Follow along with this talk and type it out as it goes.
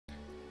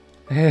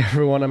Hey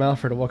everyone, I'm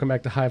Alfred, and welcome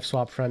back to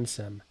Hiveswap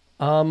Friendsim.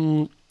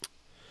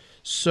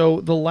 So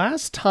the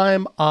last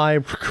time I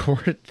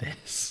recorded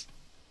this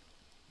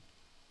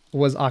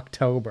was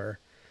October.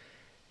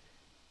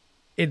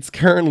 It's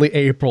currently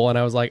April, and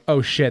I was like,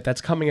 oh shit,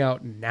 that's coming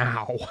out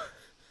now.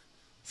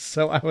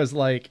 So I was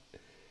like,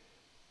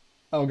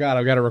 oh god,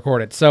 I've got to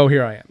record it. So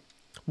here I am.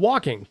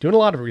 Walking, doing a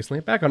lot of it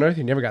recently. Back on Earth,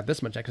 you never got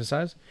this much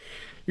exercise.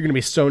 You're going to be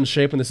stone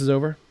shape when this is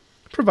over,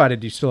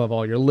 provided you still have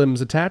all your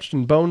limbs attached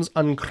and bones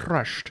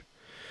uncrushed.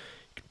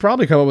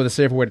 Probably come up with a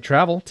safer way to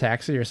travel,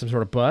 taxi or some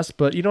sort of bus,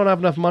 but you don't have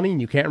enough money and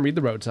you can't read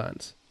the road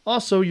signs.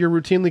 Also, you're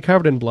routinely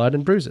covered in blood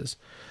and bruises.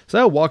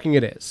 So walking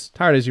it is.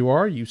 Tired as you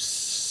are, your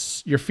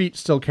feet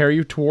still carry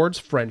you towards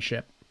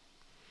friendship.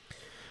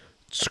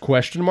 It's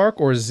question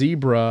mark or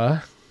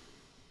zebra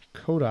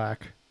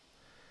Kodak.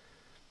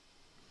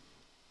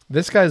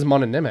 This guy's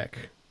mononymic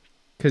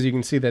because you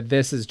can see that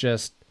this is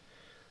just,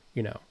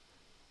 you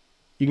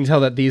can tell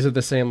that these are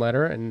the same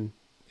letter and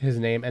his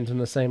name ends in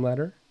the same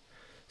letter.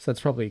 So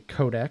that's probably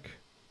Kodak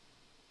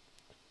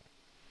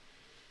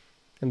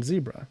and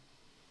zebra.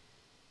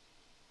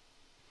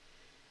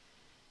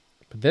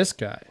 But this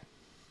guy,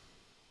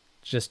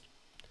 just,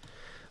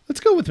 let's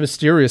go with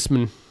mysterious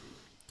man.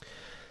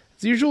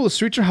 As usual, the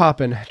streets are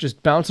hopping,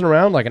 just bouncing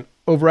around like an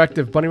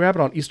overactive bunny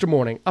rabbit on Easter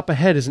morning. Up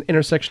ahead is an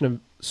intersection of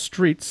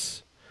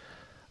streets.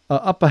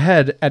 Up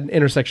ahead at an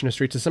intersection of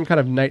streets is some kind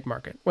of night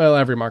market. Well,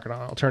 every market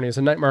on Alternia is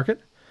a night market.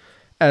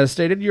 As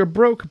stated, you're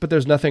broke, but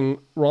there's nothing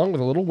wrong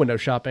with a little window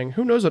shopping.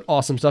 Who knows what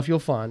awesome stuff you'll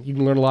find? You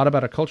can learn a lot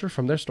about a culture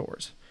from their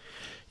stores.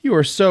 You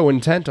are so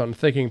intent on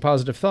thinking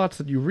positive thoughts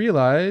that you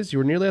realize you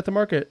were nearly at the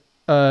market.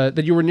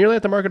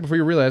 Before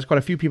you realize quite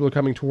a few people are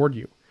coming toward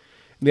you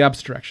in the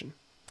opposite direction.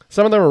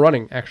 Some of them are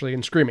running, actually,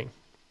 and screaming.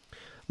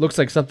 Looks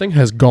like something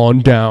has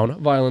gone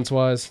down,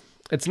 violence-wise.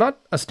 It's not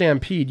a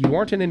stampede. You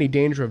aren't in any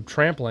danger of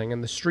trampling,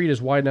 and the street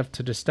is wide enough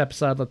to just step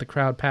aside and let the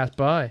crowd pass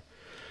by.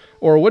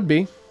 Or it would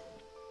be.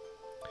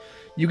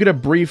 You get a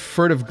brief,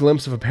 furtive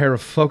glimpse of a pair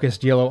of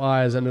focused yellow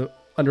eyes under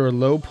a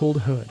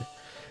low-pulled hood.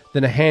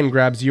 Then a hand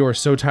grabs yours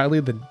so tightly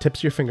the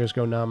tips of your fingers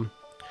go numb.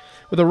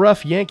 With a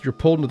rough yank, you're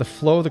pulled into the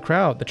flow of the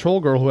crowd. The troll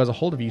girl who has a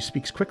hold of you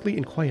speaks quickly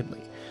and quietly.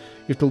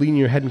 You have to lean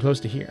your head in close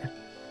to hear.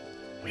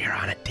 We're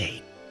on a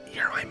date.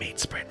 You're my mate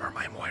sprint or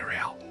my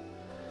moirail.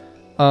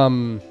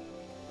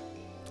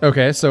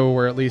 Okay, so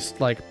we're at least,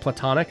 like,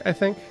 platonic, I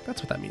think?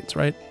 That's what that means,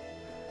 right?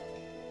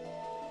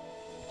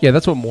 Yeah,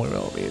 that's what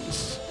moirail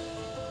means.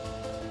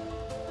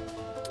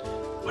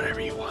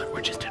 Whatever you want,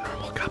 we're just a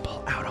normal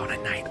couple out on a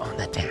night on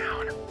the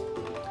town.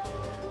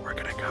 We're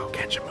gonna go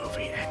catch a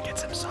movie and get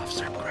some soft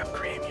serve grub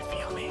cream, you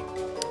feel me?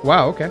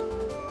 Wow, okay.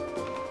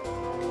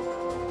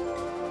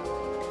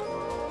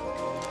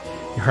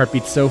 Your heart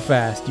beats so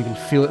fast, you can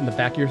feel it in the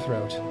back of your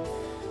throat.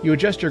 You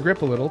adjust your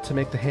grip a little to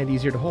make the hand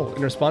easier to hold.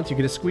 In response, you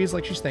get a squeeze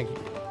like she's thanking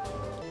you.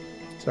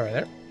 Sorry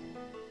there.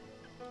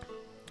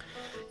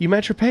 You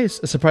match her pace,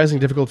 a surprisingly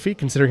difficult feat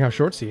considering how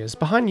short she is.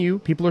 Behind you,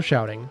 people are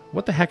shouting.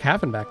 What the heck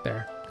happened back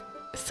there?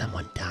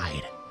 Someone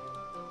died.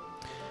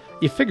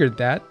 You figured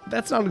that.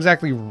 That's not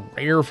exactly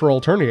rare for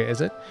Alternia,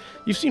 is it?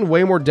 You've seen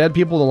way more dead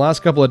people in the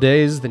last couple of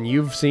days than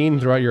you've seen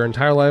throughout your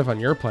entire life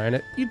on your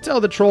planet. You'd tell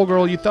the troll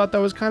girl you thought that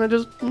was kind of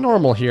just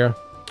normal here.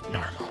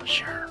 Normal,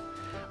 sure.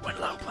 When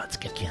low bloods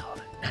get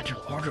killed.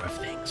 Natural order of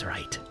things,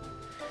 right?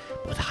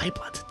 But with high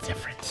bloods, it's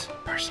different.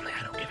 Personally,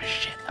 I don't give a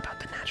shit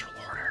about the natural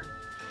order.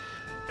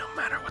 No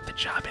matter what the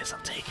job is, I'll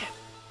take it.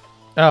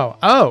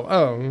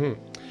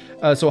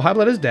 So High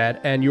Blood is dead,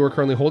 and you are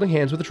currently holding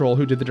hands with the troll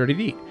who did the dirty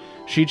deed.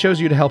 She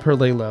chose you to help her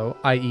lay low,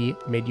 i.e.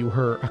 made you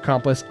her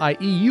accomplice, i.e.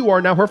 you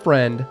are now her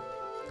friend.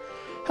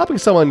 Helping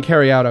someone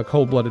carry out a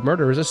cold-blooded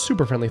murder is a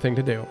super friendly thing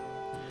to do.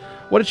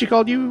 What did she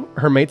call you?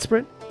 Her mate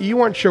sprint? You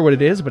aren't sure what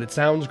it is, but it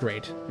sounds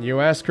great. You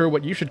ask her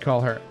what you should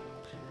call her.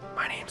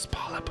 My name's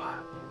Polypa.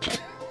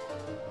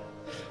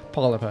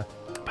 Polypa.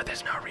 But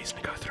there's no reason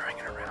to go throwing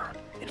it around.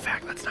 In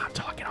fact, let's not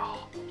talk at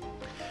all.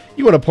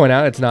 You want to point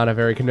out it's not a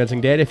very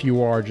convincing date if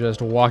you are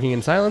just walking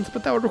in silence,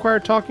 but that would require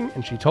talking,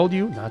 and she told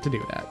you not to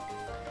do that.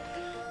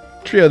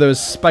 Trio of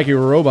those spiky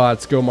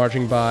robots go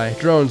marching by,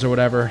 drones or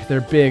whatever.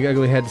 Their big,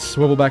 ugly heads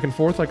swivel back and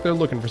forth like they're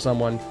looking for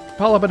someone.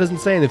 Polypa doesn't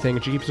say anything,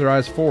 and she keeps her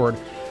eyes forward,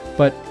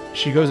 but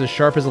she goes as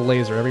sharp as a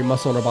laser, every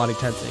muscle in her body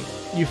tensing.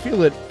 You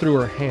feel it through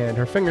her hand.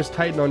 Her fingers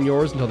tighten on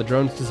yours until the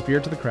drones disappear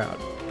to the crowd.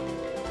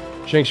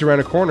 She yanks you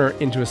around a corner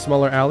into a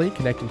smaller alley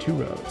connecting two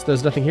roads.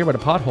 There's nothing here but a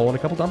pothole and a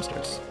couple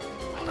dumpsters.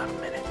 Hold on a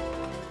minute.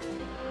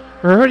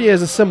 Her hoodie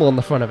has a symbol on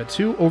the front of it,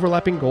 two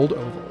overlapping gold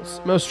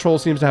ovals. Most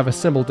trolls seems to have a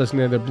symbol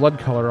designating their blood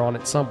color on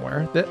it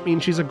somewhere. That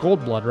means she's a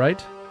gold blood,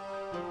 right?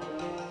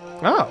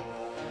 Oh.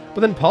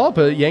 But then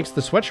Polypa yanks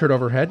the sweatshirt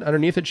over her head.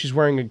 Underneath it, she's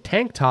wearing a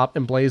tank top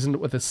emblazoned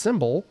with a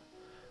symbol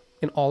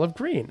in olive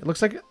green. It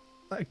looks like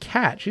a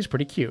cat. She's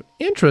pretty cute.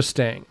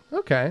 Interesting.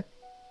 Okay.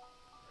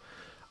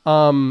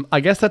 I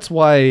guess that's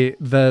why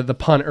the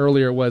pun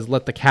earlier was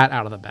let the cat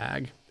out of the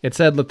bag. It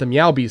said let the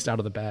meow beast out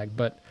of the bag,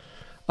 but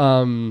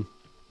I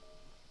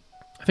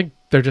think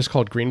they're just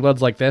called green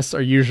bloods like this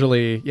are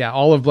usually, yeah,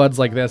 olive bloods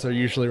like this are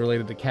usually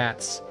related to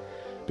cats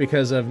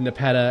because of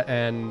Nepeta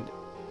and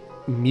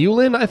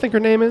Mulin, I think her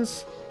name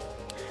is.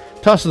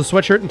 Tosses the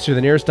sweatshirt into the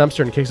nearest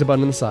dumpster and kicks a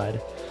button on the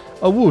side.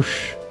 A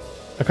whoosh,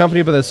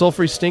 accompanied by the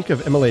sulfury stink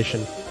of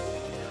immolation.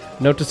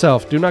 Note to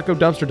self, do not go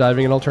dumpster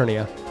diving in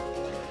Alternia.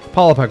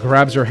 Polypa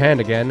grabs her hand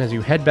again as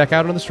you head back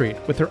out on the street.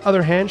 With her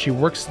other hand, she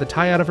works the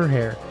tie out of her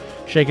hair,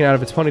 shaking out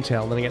of its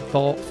ponytail, letting it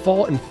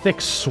fall in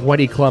thick,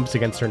 sweaty clumps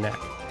against her neck.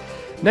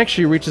 Next,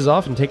 she reaches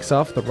off and takes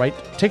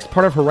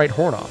part of her right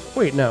horn off.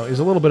 Wait, no, is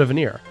a little bit of an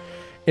ear.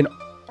 An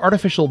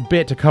artificial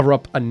bit to cover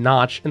up a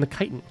notch in the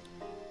chitin.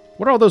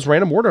 What are all those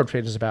random wardrobe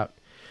changes about?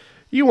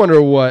 You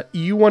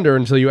wonder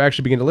until you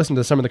actually begin to listen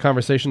to some of the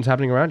conversations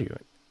happening around you,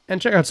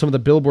 and check out some of the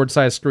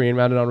billboard-sized screen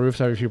mounted on roofs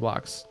every few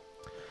blocks.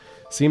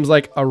 Seems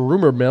like a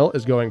rumor mill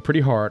is going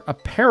pretty hard.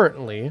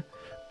 Apparently,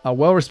 a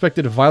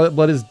well-respected Violet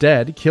Blood is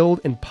dead,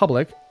 killed in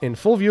public, in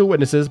full view of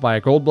witnesses by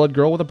a gold blood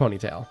girl with a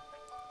ponytail.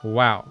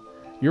 Wow.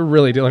 You're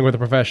really dealing with a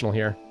professional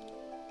here.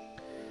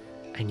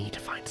 I need to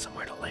find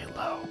somewhere to lay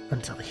low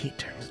until the heat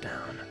turns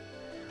down.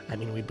 I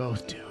mean, we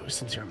both do,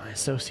 since you're my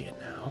associate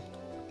now.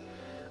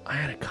 I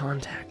had a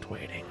contact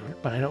waiting,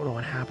 but I don't know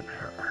what happened to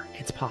her.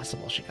 It's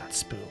possible she got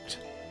spooked.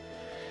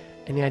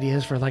 Any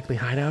ideas for likely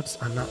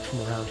hideouts? I'm not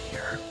from around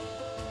here.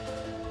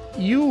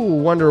 You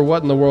wonder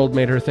what in the world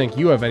made her think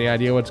you have any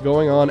idea what's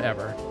going on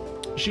ever.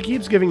 She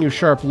keeps giving you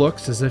sharp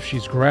looks as if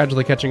she's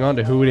gradually catching on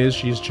to who it is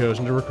she's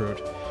chosen to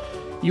recruit.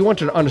 You want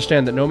her to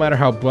understand that no matter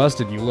how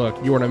busted you look,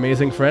 you are an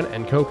amazing friend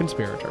and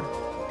co-conspirator.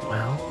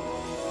 Well,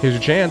 here's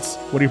your chance.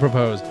 What do you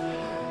propose?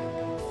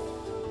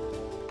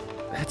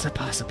 That's a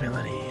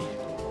possibility.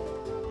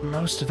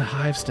 Most of the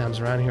hive stems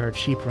around here are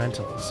cheap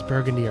rentals,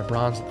 burgundy or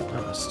bronze at the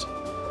most.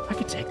 I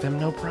could take them,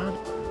 no problem.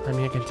 I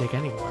mean, I can take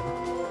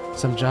anyone.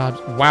 Some jobs...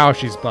 Wow,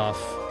 she's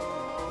buff.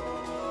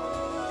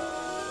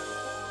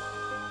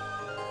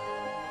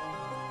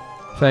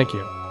 Thank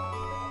you.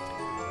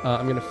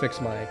 I'm going to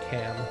fix my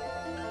cam.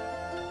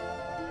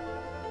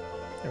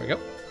 There we go.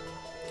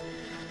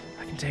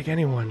 I can take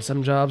anyone.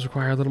 Some jobs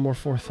require a little more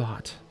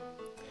forethought.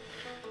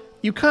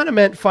 You kind of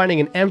meant finding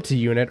an empty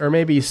unit, or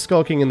maybe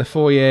skulking in the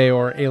foyer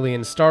or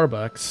alien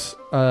Starbucks,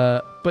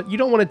 but you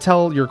don't want to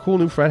tell your cool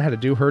new friend how to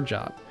do her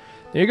job.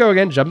 There you go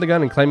again, jumping the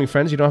gun and claiming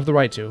friends you don't have the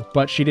right to,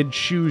 but she did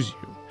choose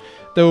you.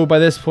 Though by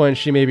this point,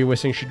 she may be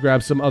wishing she'd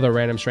grab some other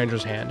random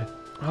stranger's hand.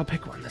 I'll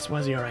pick one. This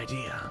was your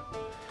idea.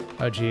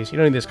 Oh geez, you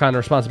don't need this kind of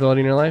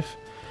responsibility in your life.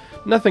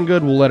 Nothing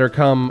good will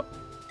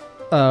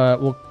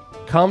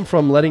come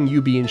from letting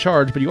you be in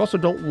charge, but you also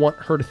don't want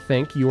her to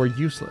think you are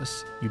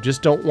useless. You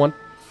just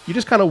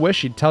kind of wish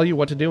she'd tell you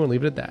what to do and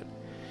leave it at that.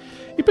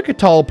 You pick a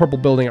tall purple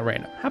building at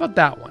random. How about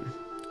that one?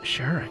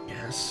 Sure, I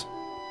guess.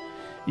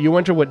 You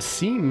enter what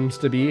seems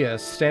to be a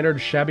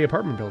standard shabby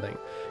apartment building,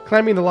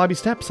 climbing the lobby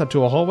steps up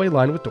to a hallway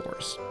lined with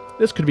doors.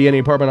 This could be any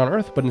apartment on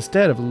Earth, but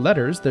instead of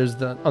letters,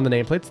 on the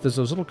nameplates, there's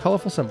those little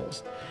colorful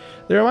symbols.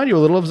 They remind you a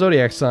little of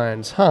zodiac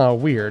signs. Huh,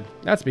 weird.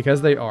 That's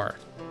because they are.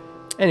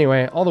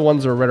 Anyway, all the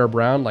ones are red or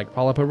brown, like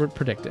Polypa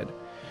predicted.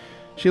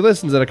 She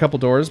listens at a couple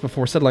doors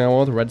before settling on one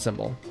with a red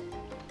symbol.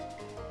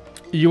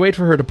 You wait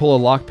for her to pull a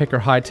lockpick or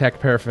high-tech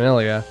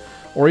paraphernalia,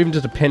 or even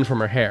just a pin from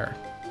her hair.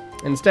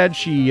 Instead,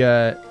 she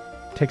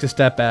takes a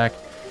step back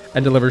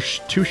and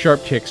delivers 2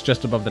 sharp kicks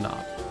just above the knob.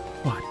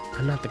 What?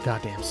 I'm not the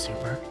goddamn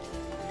super.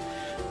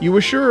 You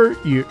assure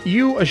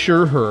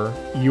her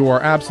you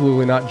are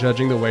absolutely not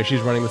judging the way she's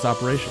running this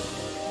operation.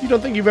 You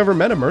don't think you've ever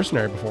met a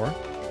mercenary before.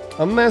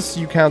 Unless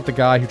you count the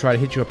guy who tried to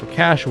hit you up for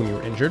cash when you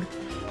were injured,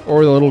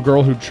 or the little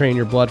girl who'd train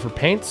your blood for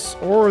paints,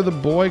 or the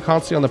boy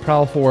constantly on the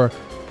prowl for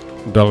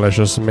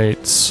delicious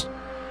mates.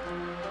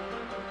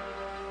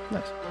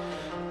 Nice.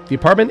 The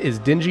apartment is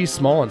dingy,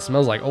 small, and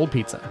smells like old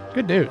pizza.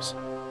 Good news.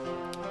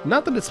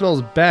 Not that it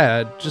smells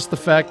bad, just the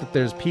fact that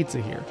there's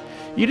pizza here.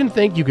 You didn't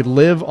think you could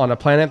live on a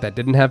planet that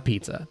didn't have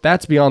pizza.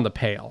 That's beyond the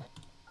pale.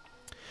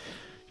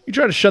 You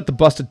try to shut the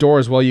busted door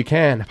as well you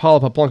can.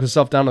 Polypa plunks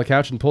herself down on the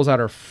couch and pulls out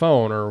her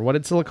phone, or what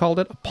did Scylla called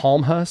it? A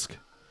palm husk?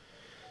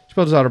 She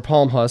pulls out her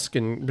palm husk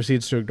and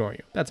proceeds to ignore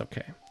you. That's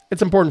okay.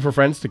 It's important for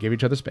friends to give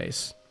each other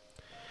space.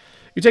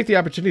 You take the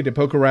opportunity to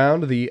poke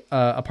around the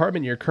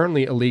apartment you're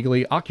currently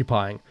illegally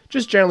occupying,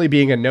 just generally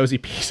being a nosy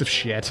piece of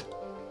shit.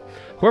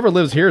 Whoever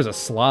lives here is a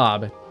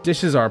slob.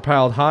 Dishes are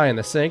piled high in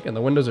the sink, and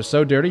the windows are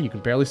so dirty you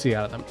can barely see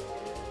out of them.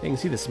 You can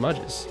see the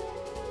smudges.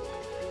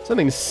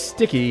 Something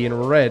sticky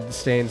and red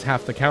stains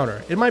half the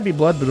counter. It might be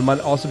blood, but it might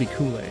also be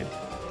Kool-Aid.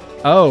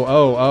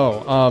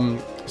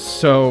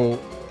 So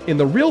in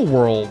the real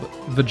world,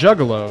 the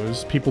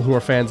Juggalos, people who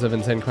are fans of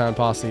Insane Clown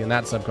Posse and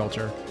that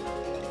subculture,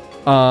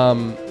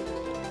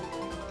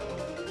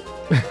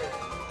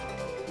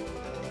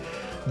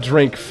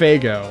 drink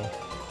Faygo,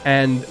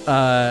 and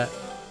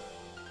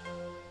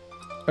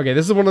okay,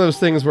 this is one of those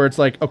things where it's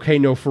like, okay,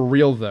 no, for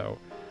real though,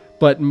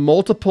 but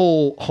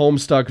multiple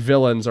Homestuck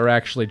villains are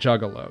actually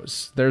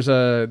Juggalos.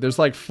 There's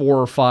like 4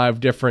 or 5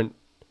 different.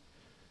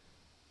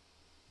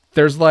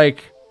 There's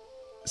like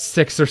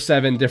 6 or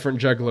 7 different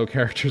Juggalo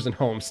characters in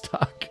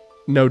Homestuck.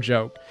 No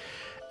joke.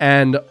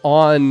 And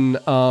on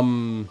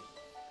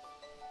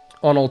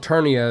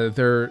Alternia,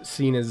 they're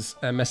seen as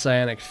a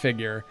messianic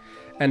figure.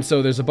 And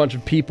so there's a bunch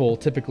of people,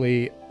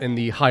 typically in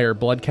the higher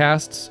blood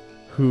castes,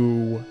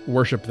 who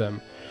worship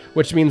them.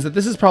 Which means that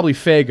this is probably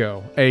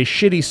Fago, a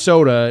shitty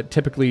soda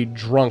typically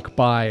drunk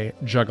by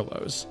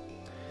juggalos.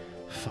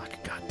 Fuck,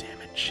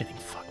 goddammit, shitting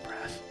fuck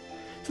breath.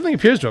 Something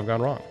appears to have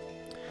gone wrong.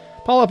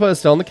 Polypa is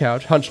still on the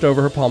couch, hunched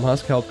over, her palm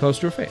husk held close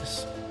to her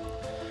face.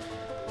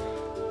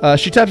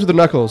 She taps with her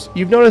knuckles.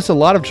 You've noticed a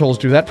lot of trolls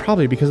do that,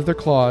 probably because of their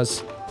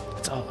claws.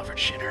 It's all over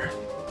Shitter.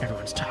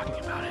 Everyone's talking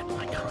about it.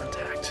 My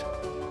contact.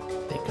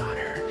 They got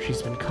her.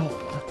 She's been cold.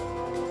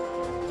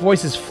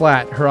 Voice is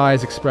flat, her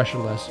eyes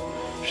expressionless.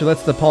 She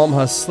lets the palm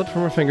husk slip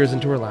from her fingers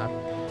into her lap.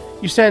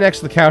 You stand next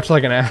to the couch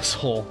like an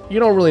asshole. You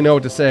don't really know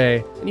what to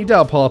say, and you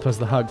doubt Polypa's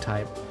the hug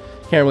type.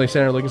 Can't really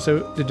stand her looking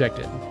so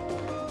dejected.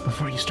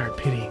 Before you start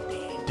pitying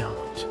me,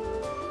 don't.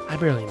 I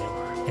barely knew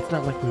her. It's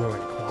not like we were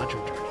in a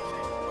quadrant or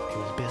anything. It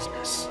was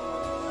business.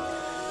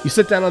 You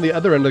sit down on the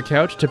other end of the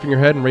couch, tipping your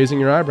head and raising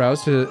your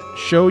eyebrows to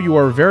show you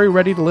are very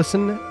ready to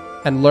listen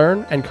and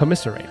learn and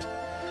commiserate.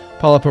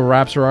 Polypa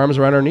wraps her arms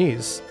around her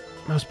knees.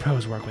 Most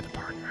pros work with a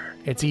partner.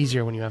 It's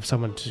easier when you have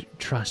someone to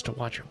trust to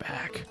watch your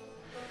back.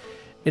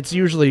 It's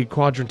usually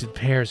quadranted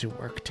pairs who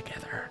work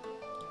together.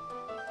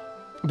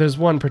 There's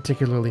one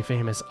particularly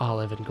famous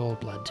Olive and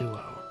Goldblood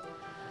duo.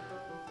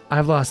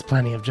 I've lost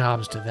plenty of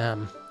jobs to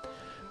them,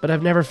 but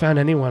I've never found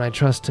anyone I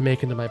trust to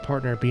make into my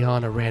partner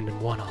beyond a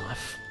random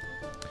one-off.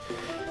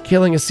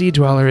 Killing a sea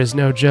dweller is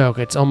no joke.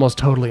 It's almost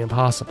totally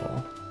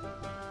impossible.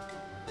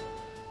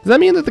 Does that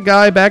mean that the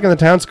guy back in the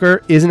town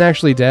square isn't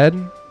actually dead?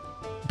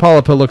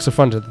 Polypa looks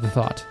affronted at the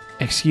thought.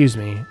 Excuse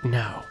me,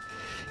 no.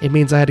 It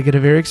means I had to get a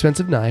very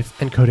expensive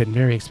knife and coat it in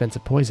very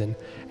expensive poison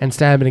and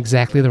stab him in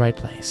exactly the right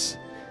place.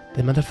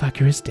 The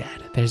motherfucker is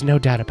dead. There's no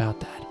doubt about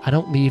that. I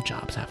don't leave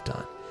jobs half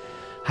done.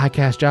 High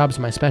cash jobs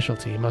are my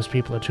specialty. Most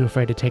people are too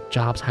afraid to take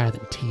jobs higher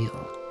than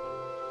teal.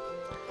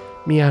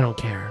 Me, I don't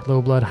care.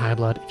 Low blood, high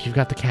blood. If you've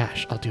got the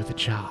cash, I'll do the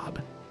job.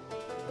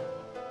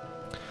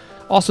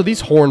 Also,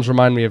 these horns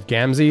remind me of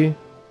Gamzee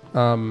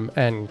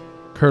and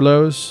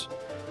Kurlos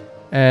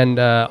and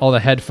all the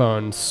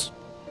headphones.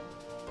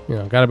 You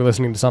know, gotta be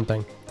listening to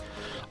something.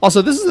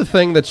 Also, this is a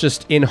thing that's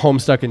just in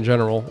Homestuck in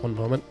general. One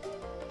moment.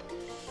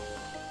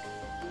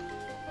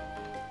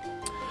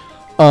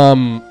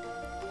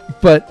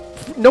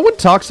 But no one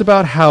talks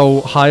about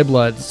how high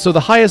bloods... So the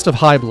highest of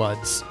high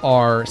bloods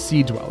are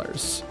sea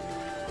dwellers.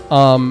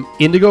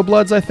 Indigo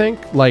bloods, I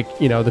think, like,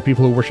 you know, the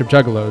people who worship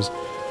juggalos,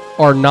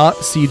 are not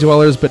sea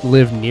dwellers but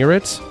live near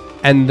it.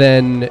 And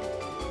then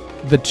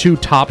the two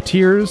top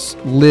tiers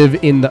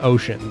live in the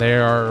ocean. They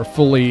are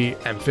fully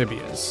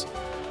amphibious.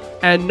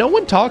 And no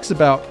one talks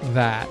about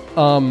that.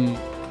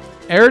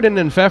 Eridan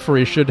and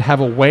Pfeffery should have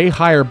a way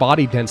higher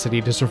body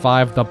density to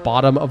survive the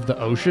bottom of the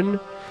ocean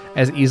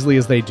as easily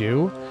as they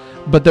do,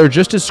 but they're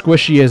just as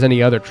squishy as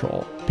any other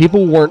troll.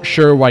 People weren't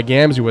sure why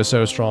Gamzee was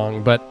so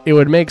strong, but it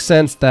would make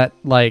sense that,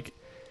 like,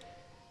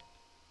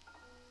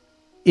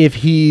 if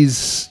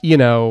he's, you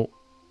know...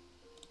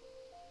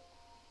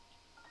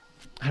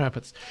 How do I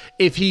put this?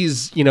 If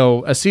he's, you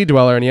know, a sea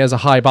dweller and he has a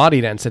high body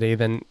density,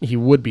 then he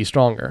would be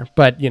stronger.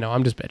 But, you know,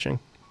 I'm just bitching.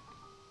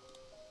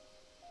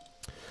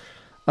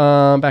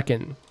 Back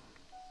in.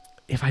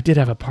 If I did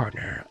have a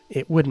partner,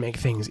 it would make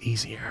things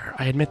easier.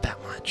 I admit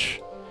that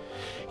much.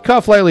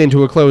 Cough lightly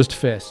into a closed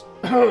fist.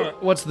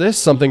 What's this?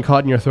 Something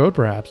caught in your throat,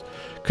 perhaps?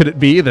 Could it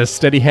be the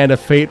steady hand of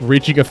fate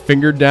reaching a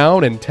finger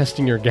down and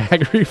testing your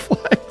gag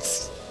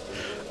reflex?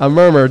 A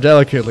murmur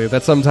delicately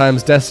that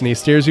sometimes destiny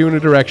steers you in a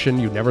direction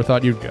you never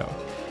thought you'd go.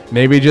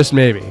 Maybe, just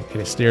maybe, it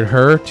has steered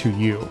her to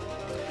you.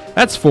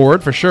 That's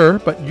forward, for sure,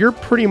 but you're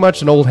pretty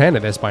much an old hand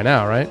at this by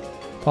now, right?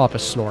 Polypa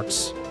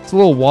snorts. It's a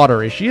little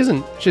watery. She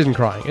isn't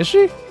crying, is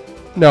she?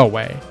 No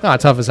way. Not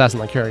a tough assassin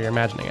like her, you're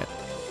imagining it.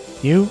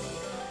 You?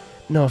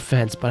 No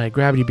offense, but I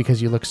grabbed you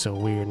because you look so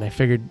weird, and I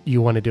figured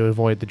you wanted to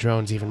avoid the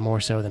drones even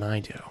more so than I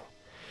do.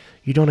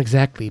 You don't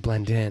exactly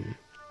blend in.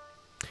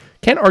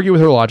 Can't argue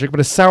with her logic, but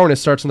a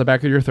sourness starts in the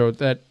back of your throat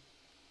that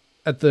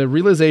at the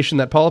realization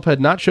that Polypa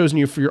had not chosen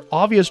you for your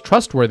obvious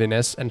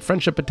trustworthiness and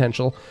friendship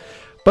potential,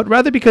 but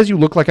rather because you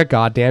look like a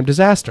goddamn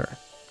disaster.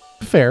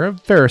 Fair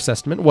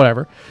assessment,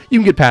 whatever. You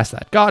can get past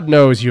that. God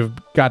knows you've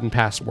gotten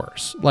past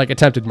worse, like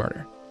attempted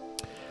murder.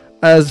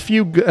 As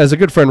a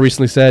good friend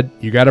recently said,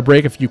 you gotta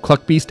break a few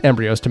cluck-beast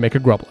embryos to make a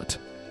grublet.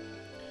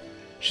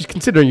 She's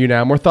considering you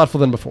now, more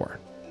thoughtful than before.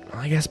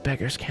 Well, I guess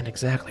beggars can't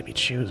exactly be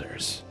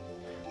choosers.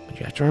 But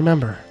you have to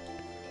remember.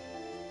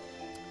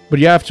 What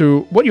you have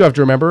to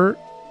remember,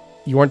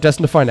 you aren't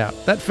destined to find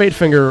out. That fate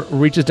finger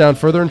reaches down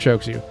further and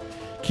chokes you.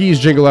 Keys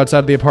jingle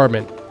outside the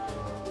apartment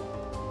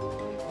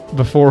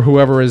before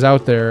whoever is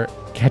out there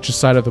catches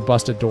sight of the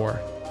busted door.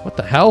 What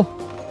the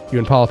hell? You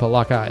and Polypa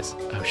lock eyes.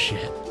 Oh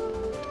shit.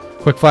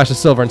 Quick flash of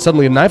silver, and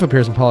suddenly a knife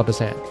appears in Polypa's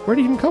hand. Where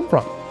did it even come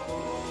from?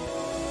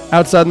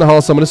 Outside in the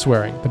hall, someone is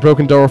swearing. The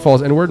broken door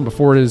falls inward, and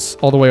before it is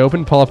all the way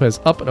open, Polypa is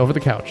up and over the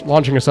couch,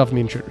 launching herself in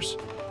the intruders.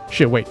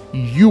 Shit, wait.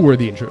 You were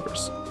the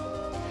intruders.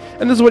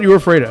 And this is what you were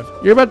afraid of.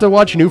 You're about to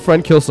watch your new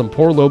friend kill some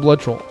poor low-blood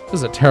troll. This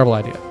is a terrible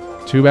idea.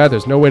 Too bad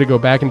there's no way to go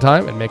back in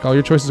time and make all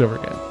your choices over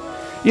again.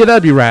 Yeah,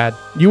 that'd be rad.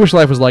 You wish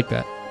life was like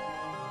that.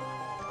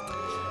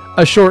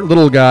 A short,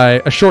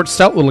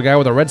 stout little guy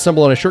with a red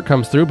symbol on his shirt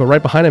comes through, but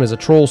right behind him is a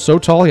troll so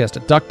tall he has to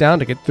duck down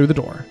to get through the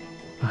door.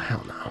 Oh,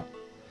 hell no.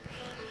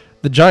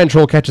 The giant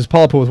troll catches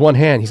Polypo with one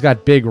hand. He's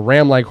got big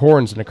ram-like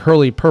horns and a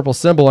curly purple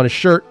symbol on his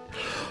shirt.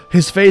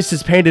 His face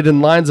is painted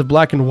in lines of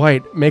black and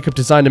white, makeup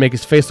designed to make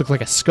his face look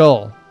like a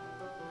skull.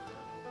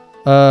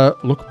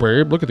 Look,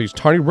 babe, look at these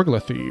tiny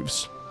wriggler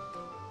thieves.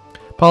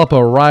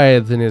 Polypo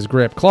writhes in his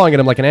grip, clawing at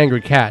him like an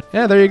angry cat.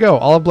 Yeah, there you go.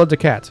 Olive Blood's a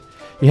cat.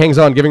 He hangs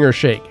on, giving her a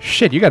shake.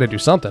 Shit, you gotta do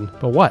something.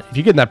 But what? If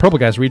you get in that purple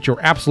guy's reach,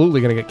 you're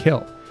absolutely gonna get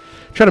killed.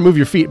 Try to move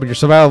your feet, but your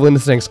survival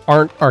instincts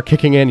are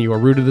kicking in. You are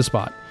rooted to the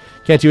spot.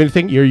 Can't do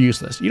anything, you're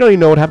useless. You don't even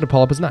know what happened to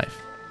Polypo's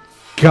knife.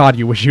 God,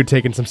 you wish you'd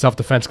taken some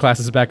self-defense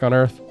classes back on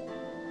Earth.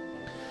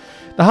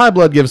 The High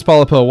Blood gives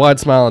Polypo a wide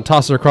smile and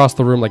tosses her across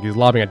the room like he's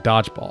lobbing a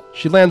dodgeball.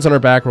 She lands on her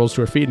back, rolls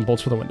to her feet, and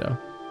bolts for the window.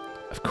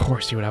 Of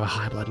course you would have a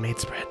High Blood mate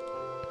spread.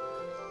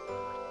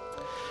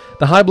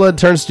 The High Blood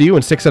turns to you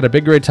and sticks out a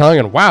big gray tongue,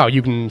 and wow,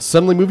 you can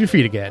suddenly move your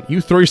feet again.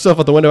 You throw yourself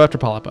out the window after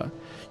Polypo.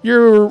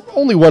 You're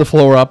only one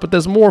floor up, but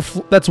there's more.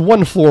 That's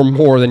one floor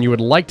more than you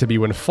would like to be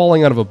when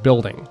falling out of a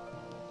building.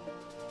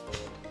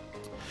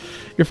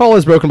 Your fall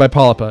is broken by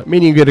Polypo,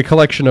 meaning you get a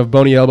collection of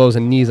bony elbows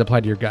and knees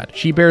applied to your gut.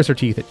 She bares her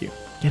teeth at you.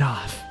 Get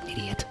off,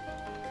 idiot.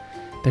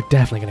 They're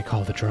definitely going to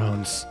call the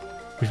drones.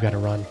 We've got to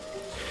run.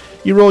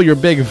 You roll your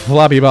big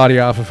floppy body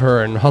off of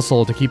her and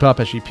hustle to keep up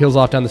as she peels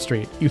off down the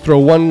street. You throw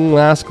one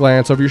last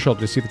glance over your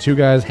shoulder to see the two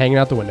guys hanging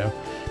out the window.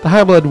 The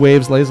High Blood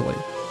waves lazily.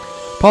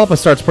 Polypo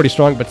starts pretty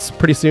strong, but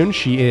pretty soon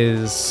she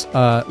is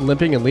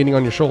limping and leaning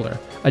on your shoulder.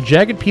 A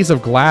jagged piece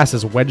of glass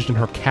is wedged in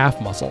her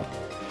calf muscle.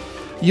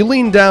 You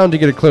lean down to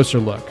get a closer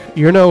look.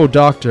 You're no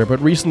doctor,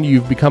 but recently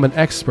you've become an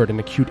expert in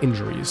acute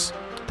injuries.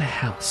 What the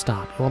hell?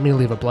 Stop. You want me to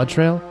leave a blood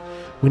trail?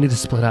 We need to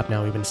split up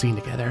now we've been seen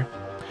together.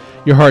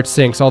 Your heart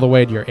sinks all the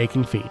way to your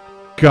aching feet.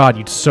 God,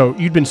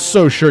 you'd been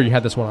so sure you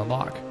had this one on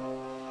lock.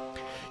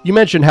 You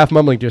mentioned, half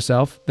mumbling to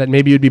yourself, that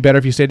maybe it'd be better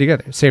if you stayed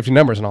together. Safety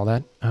numbers and all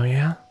that. Oh,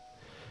 yeah?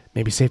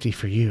 Maybe safety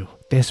for you.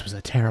 This was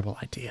a terrible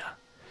idea.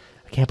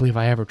 I can't believe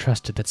I ever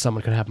trusted that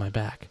someone could have my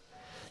back.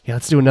 Yeah,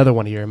 let's do another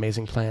one of your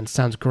amazing plans.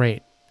 Sounds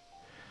great.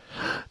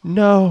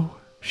 No.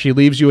 She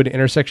leaves you at an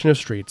intersection of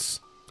streets.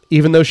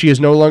 Even though she is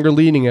no longer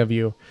leaning of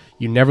you,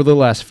 you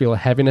nevertheless feel a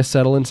heaviness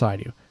settle inside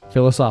you,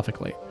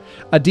 philosophically.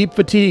 A deep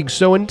fatigue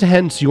so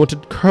intense you want to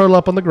curl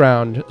up on the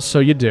ground, so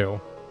you do.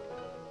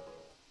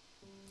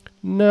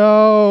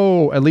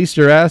 No, at least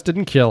your ass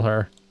didn't kill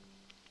her.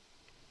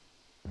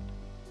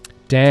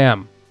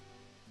 Damn.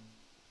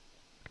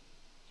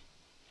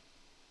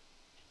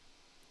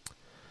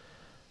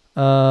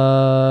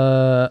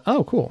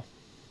 Oh, cool.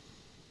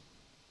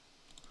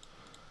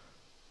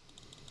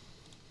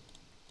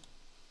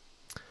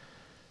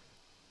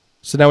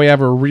 So now we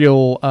have our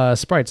real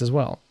sprites as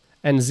well.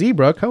 And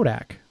Zebra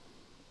Kodak.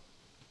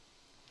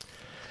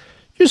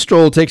 Your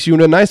stroll takes you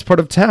into a nice part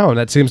of town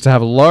that seems to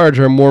have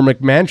larger, more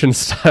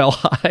McMansion-style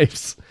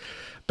hives.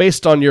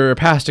 Based on your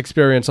past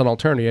experience on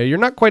Alternia, you're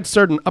not quite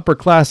certain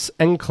upper-class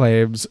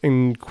enclaves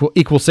in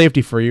equal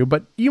safety for you,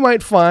 but you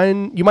might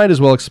as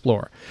well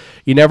explore.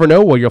 You never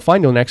know where you'll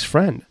find your next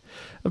friend.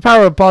 The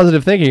power of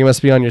positive thinking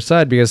must be on your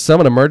side because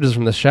someone emerges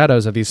from the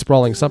shadows of these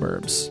sprawling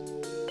suburbs.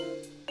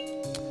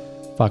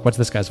 Fuck, what's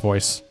this guy's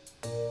voice?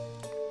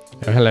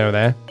 Oh, hello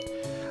there.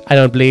 I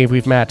don't believe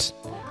we've met.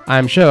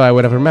 I'm sure I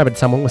would have remembered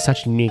someone with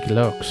such unique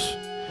looks.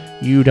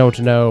 You don't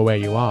know where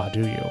you are,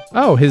 do you?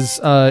 Oh, his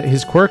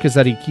quirk is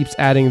that he keeps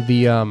adding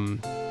the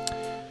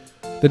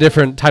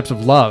different types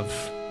of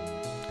love.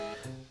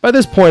 By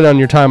this point on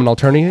your time in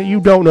Alternia, you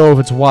don't know if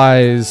it's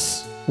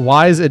wise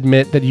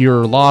admit that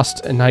you're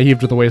lost and naive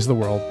to the ways of the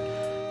world,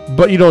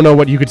 but you don't know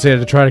what you could say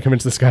to try to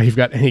convince this guy you've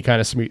got any kind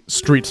of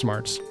street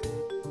smarts.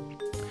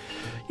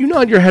 You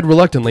nod your head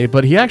reluctantly,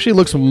 but he actually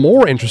looks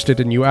more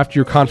interested in you after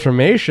your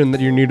confirmation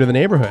that you're new to the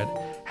neighborhood.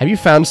 Have you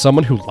found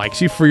someone who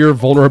likes you for your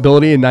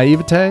vulnerability and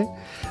naivete?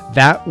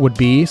 That would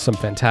be some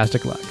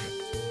fantastic luck.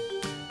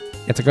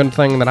 It's a good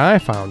thing that I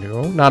found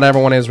you. Not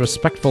everyone is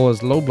respectful as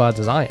lowbloods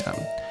as I am.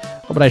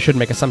 Oh, but I shouldn't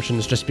make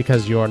assumptions just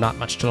because you're not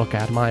much to look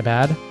at, my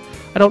bad.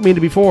 I don't mean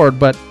to be forward,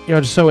 but you're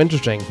just so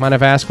interesting. Mind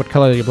if I ask what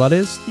color your blood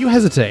is? You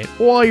hesitate,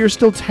 while you're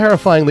still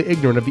terrifyingly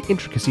ignorant of the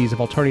intricacies of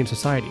Alternian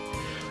society.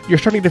 You're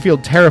starting to feel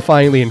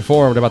terrifyingly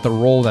informed about the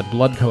role that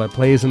blood color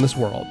plays in this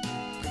world.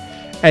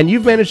 And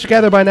you've managed to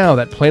gather by now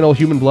that plain old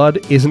human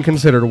blood isn't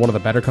considered one of the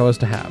better colors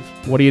to have.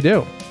 What do you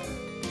do?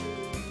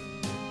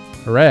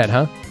 Red,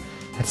 huh?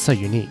 That's so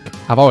unique.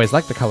 I've always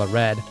liked the color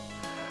red.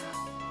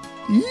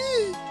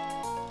 I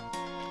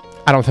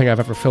don't think I've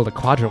ever filled a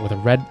quadrant with a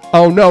red...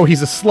 Oh no,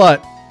 he's a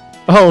slut!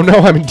 Oh no,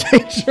 I'm in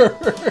danger!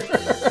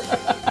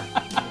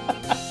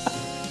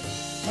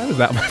 Why was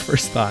that my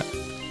first thought?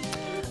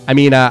 I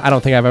mean, I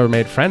don't think I've ever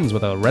made friends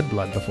with a red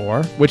blood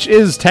before, which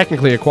is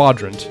technically a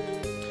quadrant.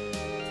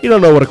 You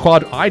don't know what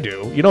a I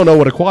do. You don't know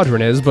what a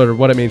quadrant is, but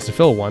what it means to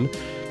fill one.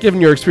 Given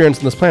your experience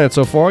on this planet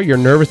so far, you're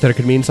nervous that it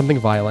could mean something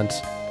violent.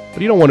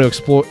 But you don't want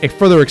to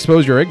further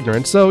expose your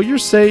ignorance, so you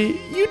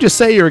just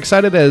say you're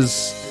excited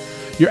as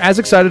You're as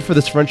excited for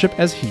this friendship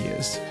as he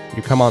is.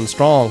 You come on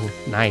strong.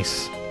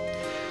 Nice.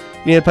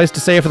 You need a place to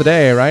stay for the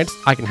day, right?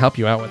 I can help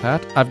you out with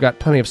that. I've got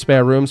plenty of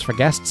spare rooms for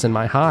guests in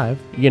my hive,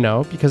 you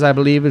know, because I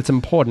believe it's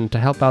important to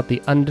help out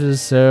the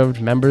underserved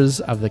members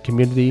of the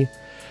community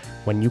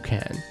when you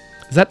can.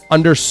 Is that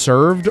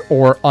underserved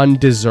or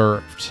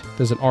undeserved?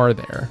 There's an R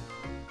there.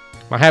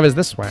 My hive is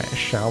this way,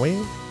 shall we?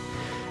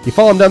 You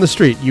follow him down the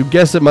street. You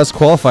guess it must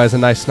qualify as a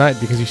nice night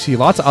because you see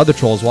lots of other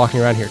trolls walking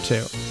around here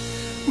too.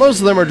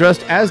 Most of them are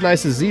dressed as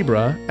nice as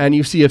Zebra, and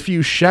you see a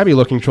few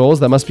shabby-looking trolls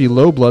that must be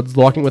low bloods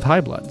walking with high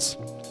bloods.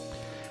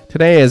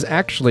 Today is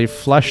actually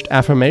Flushed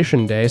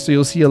Affirmation Day, so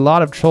you'll see a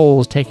lot of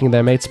trolls taking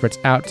their mate spirits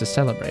out to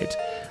celebrate.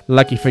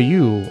 Lucky for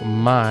you,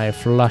 my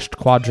flushed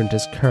quadrant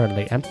is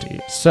currently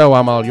empty, so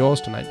I'm all yours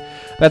tonight.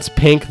 That's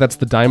pink, that's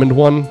the diamond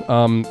one.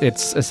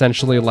 It's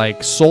essentially like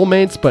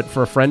soulmates, but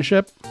for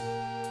friendship.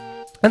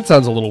 That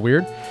sounds a little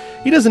weird.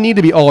 He doesn't need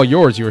to be all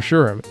yours, you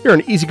assure him. You're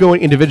an easygoing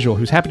individual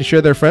who's happy to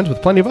share their friends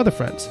with plenty of other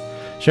friends.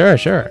 Sure.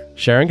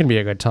 Sharing can be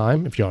a good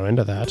time, if you're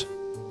into that.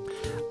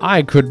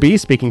 I could be,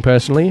 speaking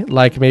personally,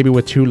 like maybe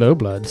with 2 low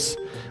bloods,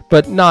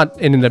 but not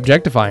in an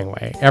objectifying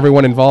way.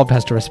 Everyone involved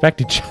has to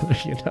respect each other,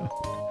 you know.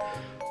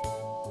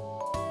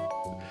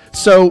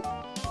 So,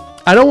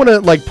 I don't want to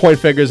like point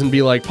fingers and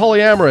be like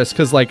polyamorous,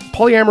 because like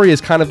polyamory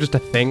is kind of just a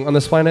thing on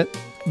this planet,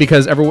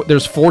 because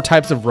there's 4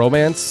 types of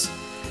romance,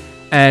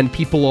 and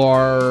people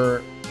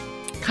are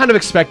kind of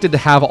expected to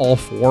have all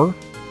 4,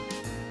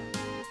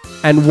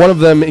 and one of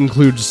them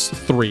includes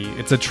 3.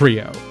 It's a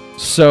trio.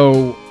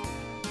 So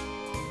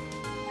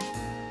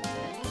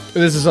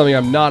this is something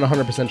I'm not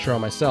 100% sure on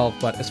myself,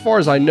 but as far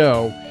as I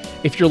know,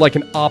 if you're like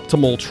an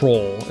optimal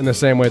troll, in the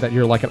same way that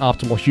you're like an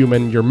optimal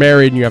human, you're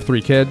married and you have 3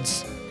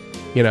 kids,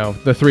 you know,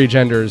 the 3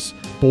 genders,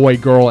 boy,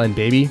 girl, and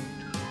baby.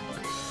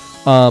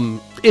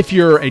 If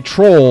you're a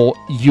troll,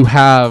 you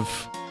have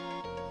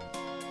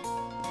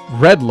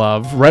red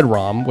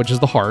rom, which is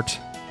the heart,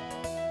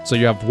 so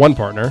you have 1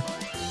 partner.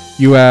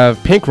 You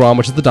have pink rom,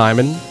 which is the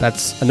diamond,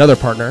 that's another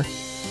partner.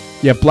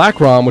 You have black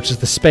rom, which is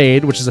the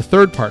spade, which is a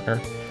 3rd partner.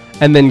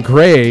 And then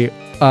gray,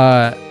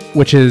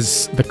 which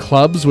is the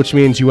clubs, which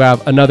means you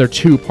have another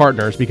 2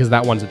 partners because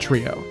that one's a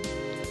trio.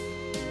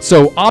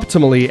 So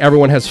optimally,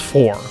 everyone has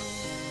 4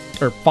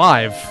 or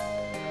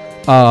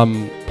 5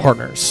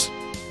 partners.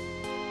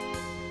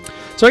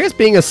 So I guess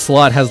being a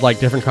slut has like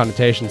different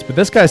connotations, but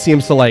this guy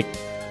seems to like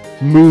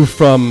move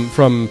from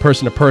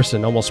person to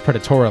person almost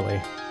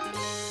predatorily.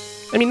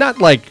 I mean, not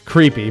like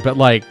creepy, but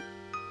like,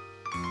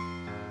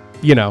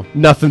 you know,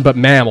 nothing but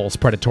mammals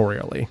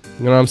predatorially.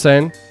 You know what I'm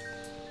saying?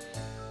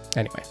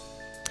 Anyway.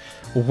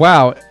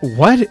 Wow,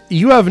 what?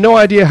 You have no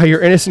idea how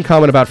your innocent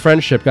comment about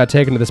friendship got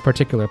taken to this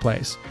particular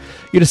place.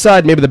 You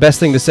decide maybe the best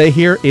thing to say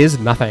here is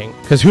nothing,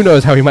 because who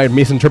knows how he might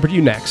misinterpret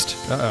you next.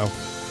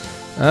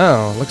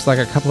 Oh, looks like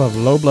a couple of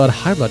low-blood,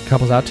 high-blood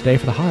couples out today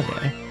for the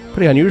holiday.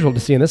 Pretty unusual to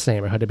see in this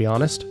neighborhood, to be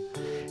honest.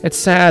 It's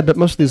sad, but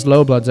most of these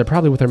low-bloods are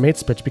probably with their mate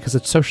spirits because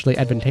it's socially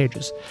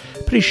advantageous.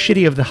 Pretty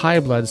shitty of the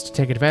high-bloods to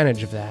take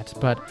advantage of that,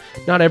 but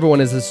not everyone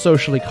is as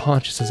socially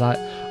conscious as I...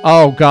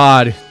 Oh,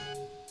 God.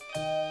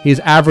 He's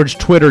average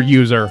Twitter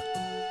user.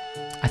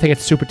 I think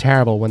it's super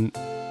terrible when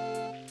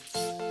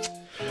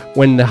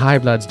the high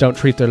bloods don't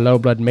treat their low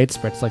blood mate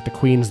spirits like the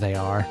queens they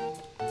are.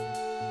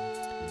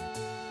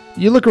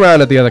 You look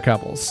around at the other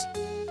couples.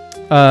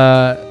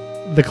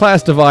 The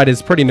class divide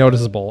is pretty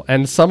noticeable,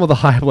 and some of the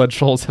high blood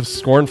trolls have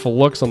scornful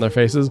looks on their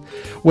faces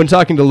when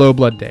talking to low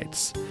blood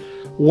dates.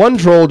 One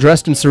troll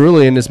dressed in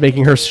cerulean is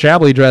making her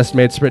shabbily dressed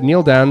mate spirit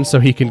kneel down so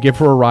he can give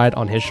her a ride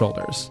on his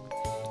shoulders.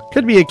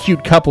 Could be a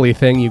cute coupley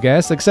thing, you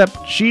guess,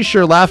 except she's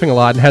sure laughing a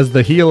lot and has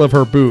the heel of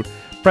her boot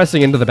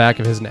pressing into the back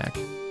of his neck.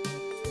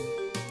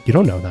 You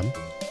don't know them.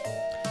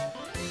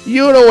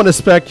 You don't want to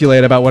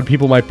speculate about what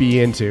people might be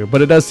into,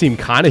 but it does seem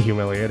kind of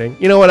humiliating.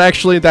 You know what,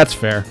 actually, that's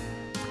fair.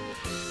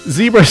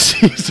 Zebra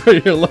sees where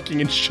you're looking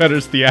and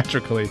shudders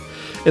theatrically.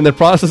 In the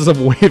process of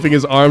waving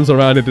his arms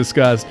around in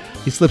disgust,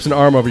 he slips an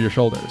arm over your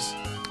shoulders.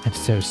 I'm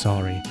so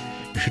sorry.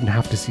 You shouldn't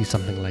have to see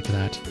something like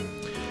that.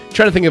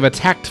 Try to think of a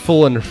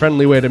tactful and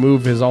friendly way to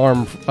move his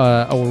arm,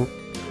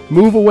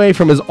 move away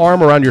from his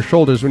arm around your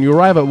shoulders when you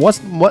arrive at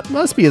what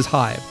must be his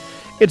hive.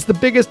 It's the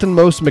biggest and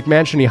most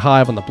McMansion-y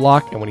hive on the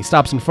block, and when he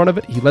stops in front of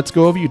it, he lets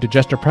go of you to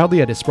gesture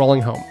proudly at his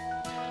sprawling home.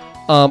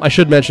 I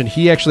should mention,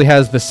 he actually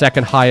has the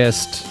 2nd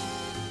highest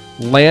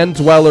land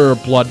dweller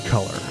blood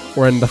color,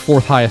 or in the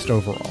 4th highest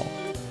overall.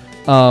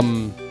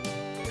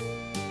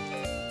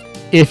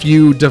 If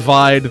you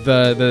divide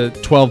the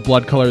 12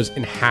 blood colors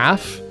in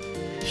half,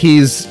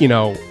 he's, you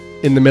know,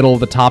 in the middle of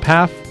the top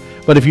half.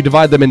 But if you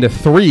divide them into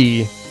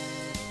 3,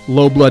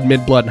 low blood,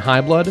 mid blood, and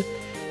high blood,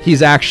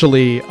 he's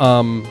actually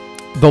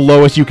the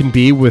lowest you can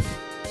be with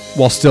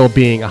while still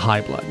being a high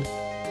blood.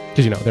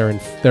 Because, you know,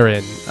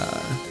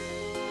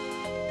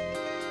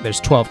 there's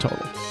 12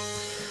 total.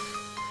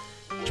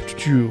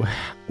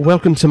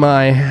 Welcome to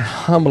my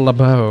humble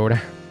abode.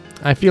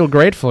 I feel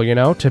grateful, you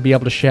know, to be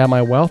able to share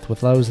my wealth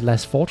with those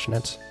less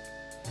fortunate.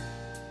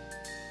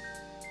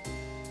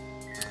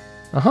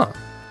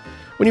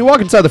 When you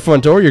walk inside the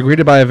front door, you're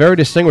greeted by a very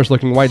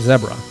distinguished-looking white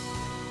zebra.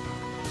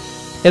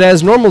 It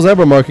has normal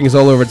zebra markings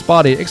all over its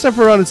body, except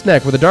for around its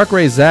neck, where the dark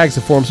gray zags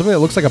have formed something that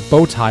looks like a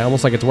bow tie,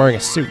 almost like it's wearing a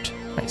suit.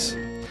 Nice.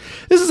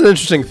 This is an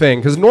interesting thing,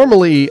 because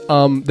normally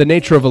the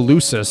nature of a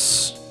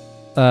lusus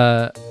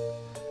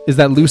is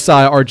that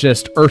luci are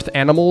just earth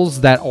animals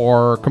that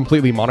are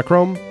completely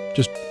monochrome,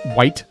 just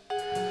white.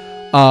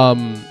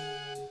 But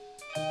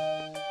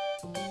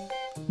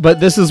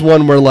this is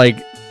one where, like,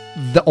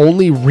 the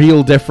only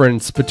real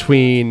difference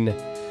between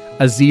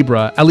a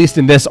zebra, at least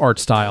in this art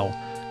style,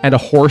 and a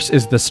horse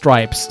is the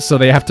stripes, so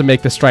they have to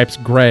make the stripes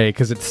gray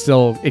because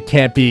it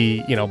can't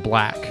be, you know,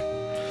 black.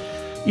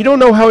 You don't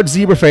know how its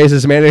zebra face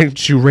is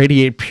managed to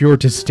radiate pure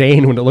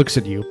disdain when it looks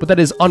at you, but that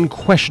is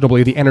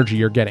unquestionably the energy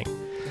you're getting.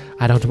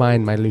 I don't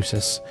mind my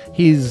Lucis.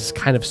 He's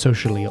kind of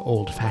socially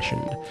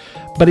old-fashioned,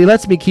 but he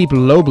lets me keep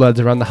low bloods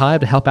around the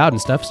hive to help out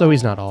and stuff, so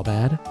he's not all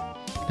bad.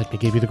 Let me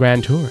give you the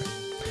grand tour.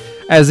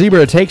 As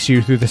Zebra takes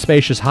you through the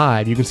spacious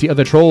hive, you can see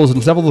other trolls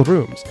in several of the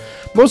rooms.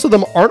 Most of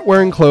them aren't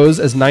wearing clothes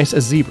as nice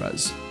as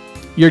Zebra's.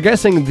 You're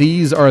guessing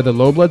these are the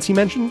lowbloods he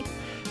mentioned?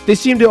 They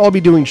seem to all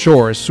be doing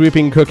chores,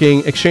 sweeping,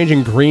 cooking,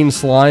 exchanging green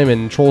slime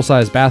in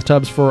troll-sized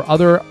bathtubs for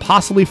other,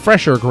 possibly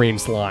fresher green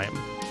slime.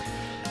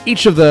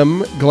 Each of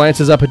them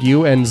glances up at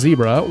you and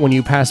Zebra when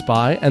you pass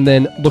by, and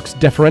then looks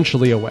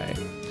deferentially away.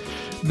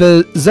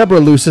 The zebra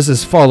Lucis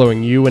is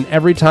following you, and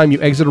every time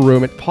you exit a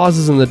room, it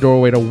pauses in the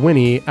doorway to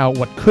whinny out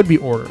what could be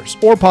orders,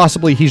 or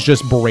possibly he's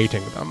just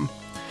berating them.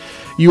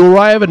 You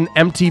arrive at an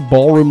empty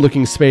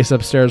ballroom-looking space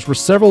upstairs where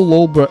several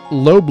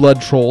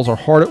low-blood trolls are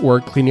hard at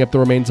work cleaning up the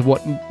remains of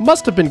what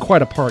must have been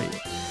quite a party.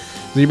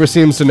 Zebra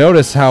seems to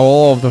notice how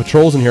all of the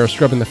trolls in here are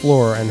scrubbing the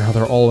floor, and how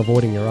they're all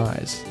avoiding your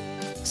eyes.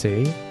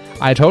 See?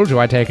 I told you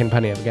I'd take in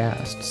plenty of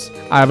guests.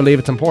 I believe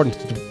it's important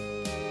to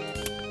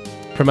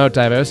promote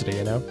diversity,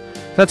 you know?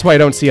 That's why you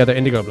don't see other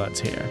indigo bloods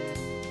here.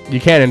 You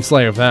can't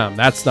enslave them.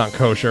 That's not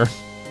kosher.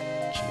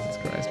 Jesus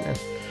Christ, man.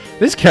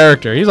 This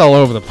character, he's all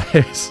over the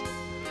place.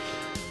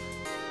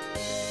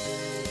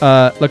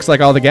 Looks like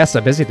all the guests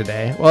are busy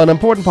today. Well, an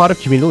important part of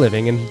community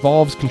living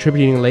involves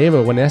contributing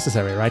labor when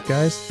necessary, right,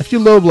 guys? A few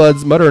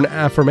lowbloods mutter an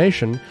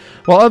affirmation,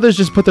 while others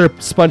just put their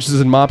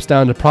sponges and mops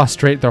down to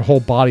prostrate their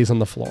whole bodies on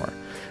the floor.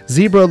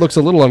 Zebra looks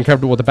a little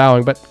uncomfortable with the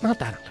bowing, but not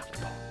that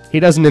uncomfortable. He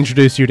doesn't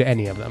introduce you to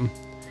any of them.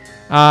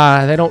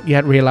 They don't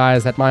yet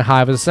realize that my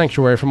hive is a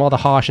sanctuary from all the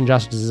harsh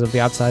injustices of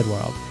the outside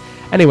world.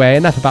 Anyway,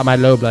 enough about my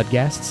low-blood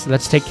guests.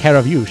 Let's take care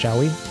of you, shall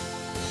we?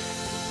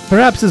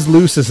 Perhaps his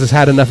Lucis has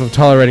had enough of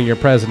tolerating your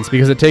presence,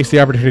 because it takes the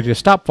opportunity to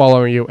stop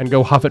following you and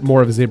go huff at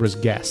more of Zebra's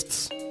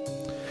guests.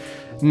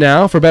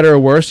 Now, for better or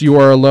worse, you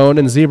are alone,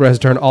 and Zebra has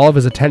turned all of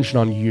his attention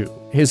on you.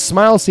 His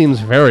smile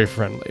seems very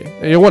friendly.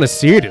 You want to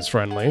see it as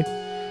friendly.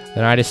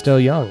 The night is still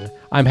young.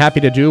 I'm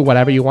happy to do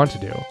whatever you want to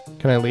do.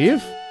 Can I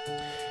leave?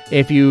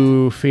 If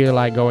you feel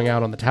like going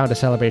out on the town to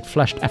celebrate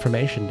Fleshed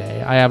Affirmation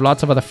Day, I have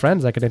lots of other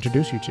friends I could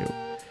introduce you to.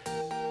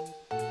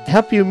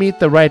 Help you meet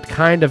the right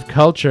kind of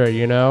culture,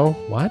 you know?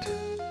 What?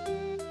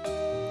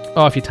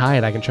 Oh, if you're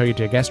tired, I can show you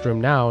to your guest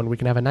room now, and we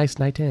can have a nice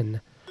night in.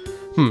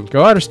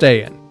 Go out or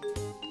stay in?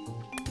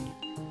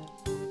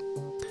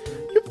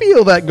 You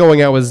feel that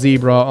going out with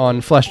Zebra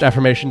on Fleshed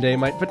Affirmation Day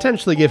might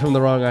potentially give him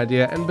the wrong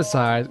idea, and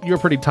besides, you're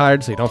pretty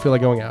tired, so you don't feel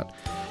like going out.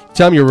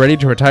 Tell him you're ready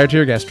to retire to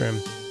your guest room.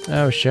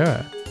 Oh,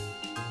 sure.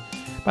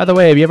 By the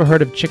way, have you ever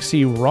heard of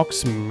Chixie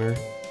Roxmer?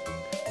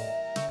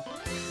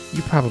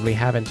 You probably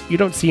haven't. You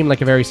don't seem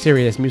like a very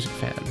serious music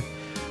fan.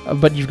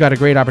 But you've got a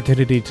great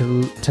opportunity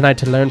tonight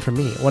to learn from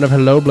me. One of her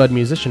low-blood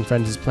musician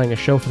friends is playing a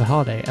show for the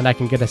holiday, and I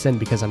can get us in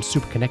because I'm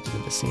super connected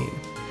in the scene.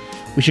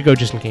 We should go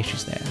just in case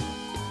she's there.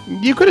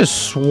 You could have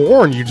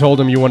sworn you told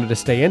him you wanted to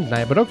stay in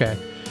tonight, but okay.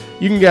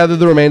 You can gather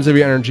the remains of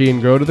your energy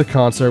and go to the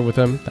concert with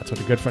him. That's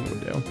what a good friend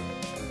would do.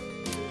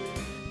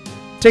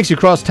 Takes you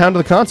across town to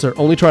the concert,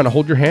 only trying to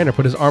hold your hand or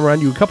put his arm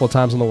around you a couple of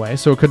times on the way,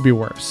 so it could be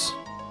worse.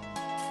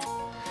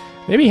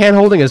 Maybe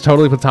hand-holding is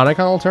totally platonic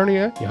on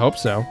Alternia? You hope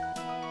so.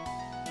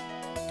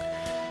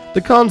 The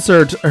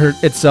concert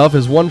itself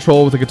is one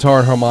troll with a guitar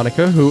and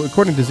harmonica, who,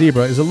 according to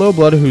Zebra, is a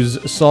low-blood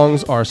whose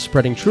songs are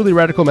spreading truly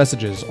radical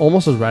messages,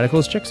 almost as radical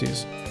as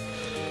Chixie's.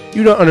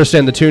 You don't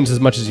understand the tunes as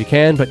much as you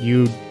can, but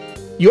you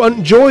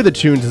enjoy the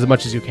tunes as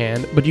much as you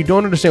can, but you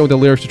don't understand what the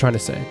lyrics are trying to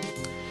say.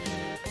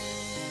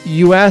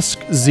 You ask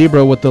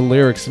Zebra what the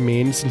lyrics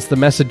mean, since the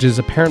message is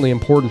apparently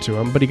important to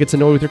him, but he gets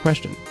annoyed with your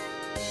question.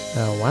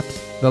 What?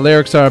 The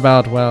lyrics are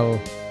about, well,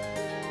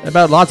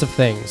 about lots of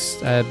things.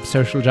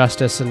 Social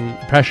justice and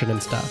oppression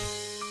and stuff.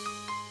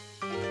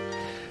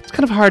 It's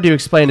kind of hard to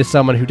explain to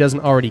someone who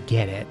doesn't already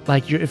get it.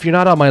 Like, if you're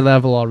not on my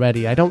level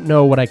already, I don't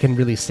know what I can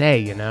really say,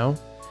 you know?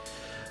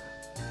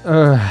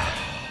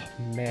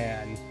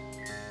 Man.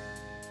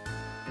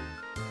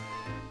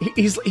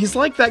 He's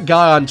like that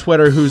guy on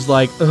Twitter who's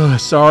like, ugh,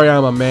 sorry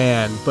I'm a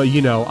man, but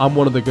you know, I'm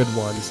one of the good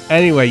ones.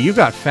 Anyway, you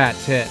got fat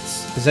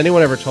tits. Has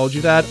anyone ever told you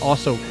that?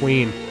 Also,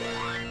 Queen.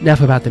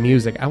 Enough about the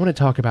music. I want to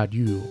talk about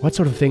you. What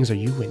sort of things are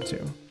you into?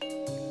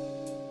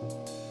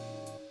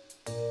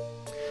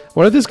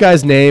 What if this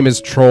guy's name is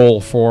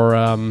Troll for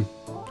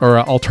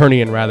or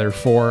Alternian rather,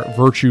 for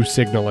virtue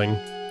signaling.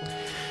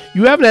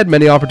 You haven't had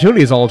many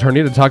opportunities,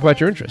 Alternian, to talk about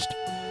your interest.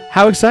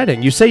 How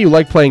exciting. You say you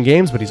like playing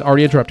games, but he's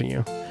already interrupting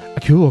you.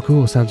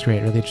 Cool, sounds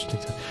great, really interesting.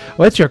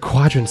 What's your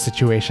quadrant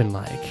situation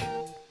like?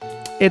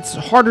 It's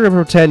harder to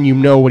pretend you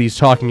know what he's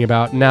talking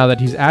about now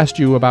that he's asked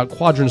you about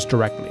quadrants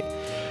directly.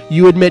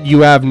 You admit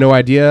you have no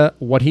idea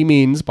what he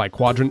means by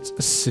quadrant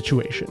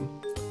situation.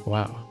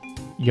 Wow.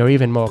 You're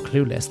even more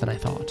clueless than I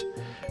thought.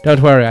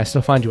 Don't worry, I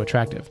still find you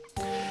attractive.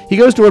 He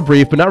goes to a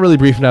brief, but not really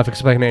brief enough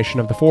explanation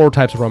of the 4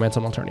 types of romance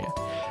on Alternia.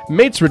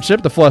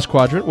 Matesridship, the flush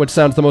quadrant, which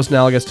sounds the most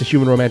analogous to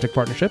human romantic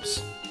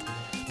partnerships.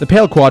 The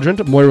pale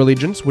quadrant, Moira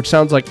allegiance, which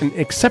sounds like an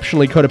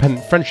exceptionally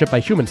codependent friendship by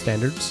human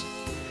standards.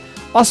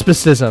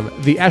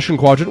 Auspicism, the ashen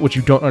quadrant, which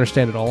you don't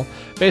understand at all.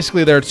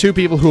 Basically, there are 2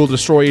 people who will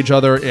destroy each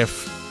other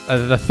if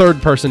the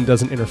third person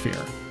doesn't interfere.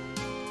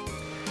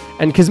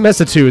 And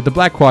Kismesitude, the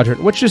black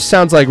quadrant, which just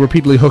sounds like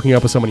repeatedly hooking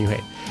up with someone you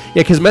hate.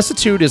 Yeah,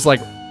 Kismesitude is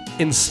like,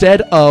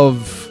 instead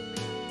of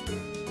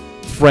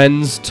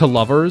friends to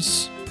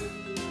lovers,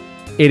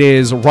 it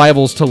is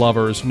rivals to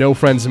lovers, no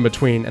friends in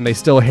between, and they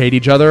still hate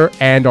each other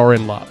and are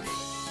in love.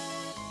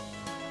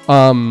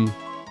 And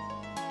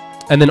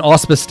then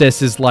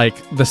Auspistice is like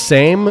the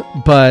same,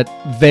 but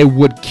they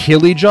would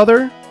kill each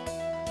other,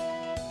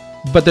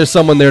 but there's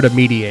someone there to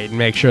mediate and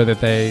make sure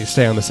that they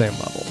stay on the same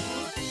level.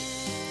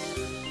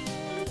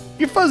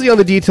 You're fuzzy on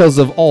the details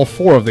of all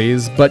 4 of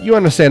these, but you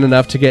understand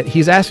enough to get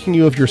he's asking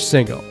you if you're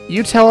single.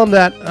 You tell him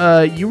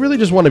that you really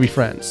just want to be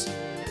friends.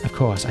 Of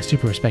course, I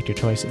super respect your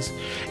choices.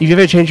 If you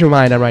ever change your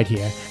mind, I'm right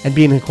here, and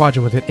being in a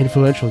quadrant with an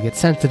influential yet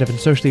sensitive and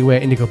socially aware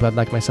indigo blood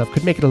like myself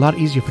could make it a lot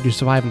easier for you to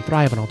survive and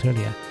thrive on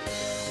Alternia.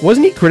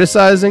 Wasn't he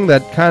criticizing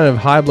that kind of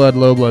high blood,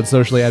 low blood,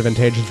 socially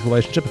advantageous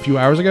relationship a few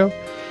hours ago?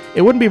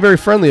 It wouldn't be very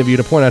friendly of you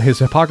to point out his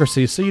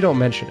hypocrisy, so you don't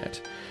mention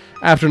it.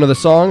 After another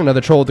song, another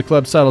troll at the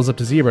club sidles up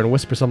to Zebra and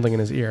whispers something in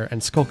his ear,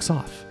 and skulks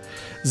off.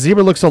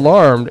 Zebra looks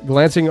alarmed,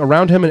 glancing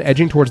around him and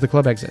edging towards the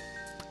club exit.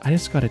 I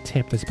just got a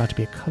tip there's about to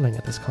be a culling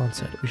at this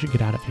concert. We should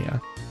get out of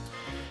here.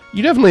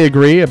 You definitely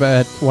agree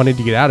about wanting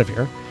to get out of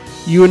here.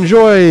 You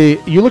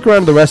look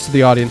around at the rest of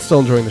the audience still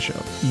enjoying the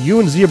show. You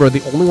and Zebra are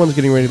the only ones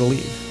getting ready to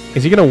leave.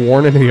 Is he going to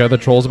warn any of the other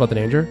trolls about the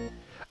danger?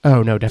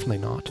 Oh, no, definitely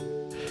not.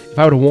 If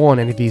I were to warn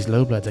any of these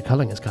lowbloods a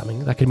culling is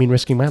coming, that could mean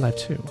risking my life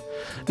too.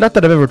 Not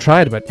that I've ever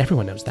tried, but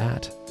everyone knows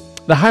that.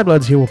 The high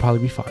bloods here will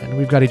probably be fine.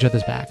 We've got each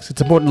other's backs.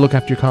 It's important to look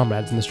after your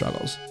comrades in the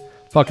struggles.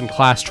 Fucking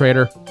class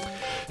traitor.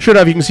 Sure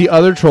enough, you can see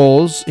other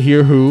trolls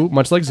here who,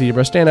 much like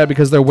Zebra, stand out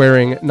because they're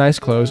wearing nice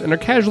clothes and are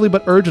casually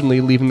but urgently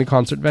leaving the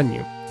concert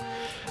venue.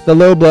 The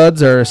low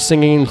bloods are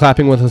singing and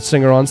clapping with a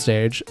singer on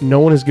stage.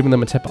 No one has given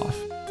them a tip-off.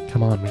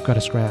 Come on, we've got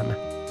to scram.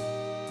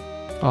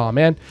 Aw,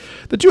 man.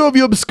 The 2 of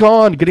you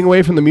abscond, getting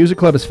away from the music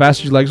club as fast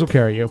as your legs will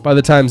carry you. By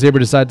the time Zebra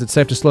decides it's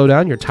safe to slow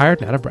down, you're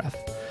tired and out of breath.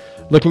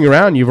 Looking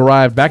around, you've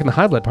arrived back in the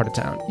high blood part of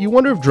town. You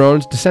wonder if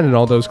drones descended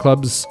on those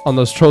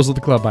trolls of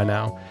the club by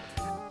now.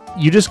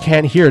 You just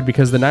can't hear it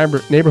because the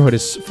neighborhood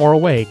is far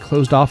away,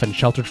 closed off and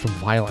sheltered from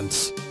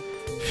violence.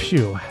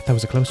 Phew, that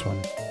was a close one.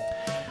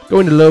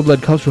 Going to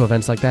low-blood cultural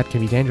events like that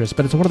can be dangerous,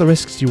 but it's one of the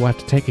risks you will have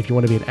to take if you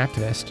want to be an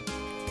activist.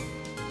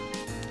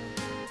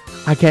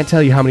 I can't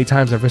tell you how many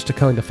times I've risked a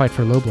culling to fight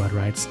for low-blood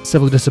rights.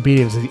 Civil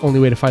disobedience is the only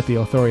way to fight the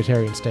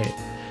authoritarian state.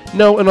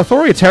 No, an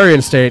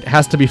authoritarian state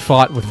has to be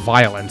fought with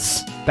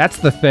violence. That's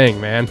the thing,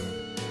 man.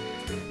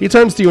 He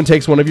turns to you and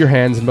takes one of your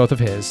hands in both of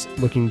his,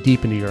 looking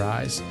deep into your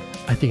eyes.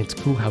 I think it's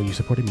cool how you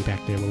supported me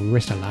back there when we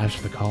risked our lives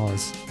for the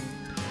cause.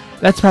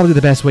 That's probably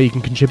the best way you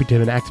can contribute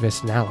to an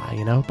activist and ally,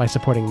 you know, by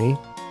supporting me.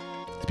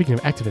 Speaking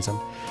of activism,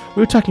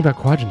 we were talking about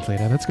quadrants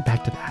later. Let's get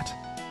back to that.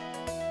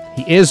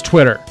 He is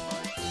Twitter.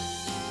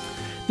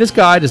 This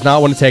guy does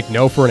not want to take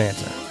no for an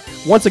answer.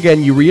 Once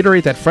again, you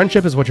reiterate that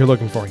friendship is what you're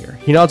looking for here.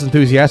 He nods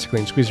enthusiastically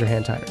and squeezes your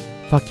hand tighter.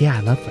 Fuck yeah, I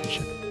love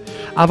friendship.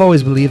 I've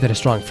always believed that a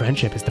strong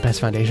friendship is the best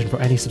foundation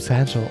for any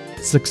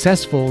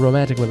successful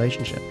romantic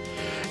relationship.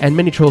 And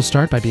many trolls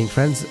start by being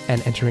friends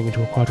and entering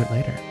into a quadrant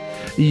later.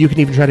 You can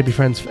even try to be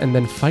friends and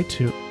then fight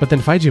too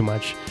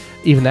much.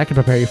 Even that can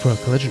prepare you for a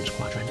collision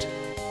quadrant.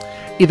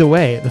 Either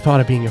way, the thought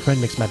of being your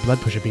friend makes my blood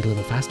pressure beat a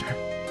little faster.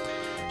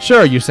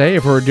 Sure, you say,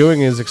 if what we're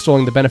doing is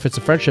extolling the benefits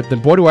of friendship, then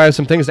boy do I have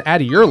some things to add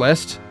to your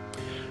list.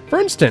 For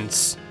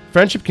instance,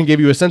 friendship can give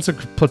you a sense of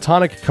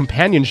platonic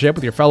companionship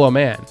with your fellow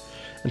man.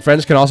 And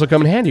friends can also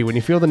come in handy when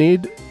you feel the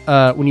need,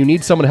 when you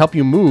need someone to help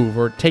you move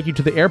or take you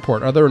to the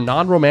airport or other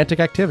non-romantic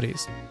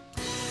activities.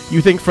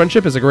 You think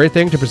friendship is a great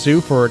thing to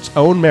pursue for its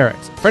own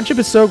merits. Friendship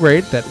is so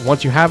great that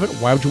once you have it,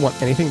 why would you want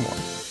anything more?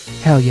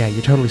 Hell yeah,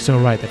 you're totally so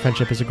right that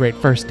friendship is a great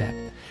first step.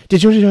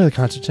 Did you enjoy the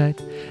concert tonight?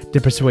 Did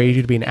it persuade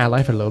you to be an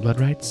ally for low blood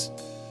rights?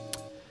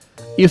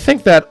 You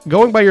think that,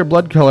 going by your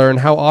blood color and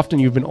how often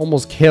you've been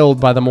almost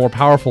killed by the more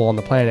powerful on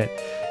the planet,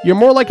 you're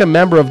more like a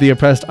member of the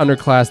oppressed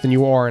underclass than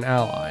you are an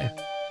ally.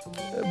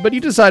 But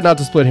you decide not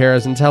to split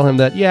hairs and tell him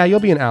that, yeah,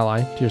 you'll be an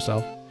ally to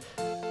yourself.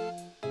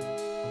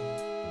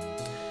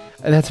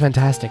 That's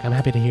fantastic. I'm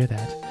happy to hear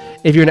that.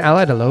 If you're an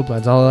ally to low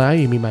bloods, I'll allow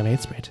you to meet my mate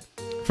spirit.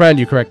 Friend,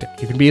 you correct it.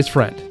 You can be his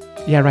friend.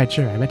 Yeah, right,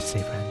 sure. I meant to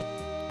say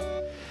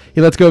friend.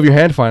 He lets go of your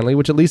hand finally,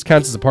 which at least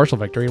counts as a partial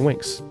victory, and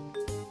winks.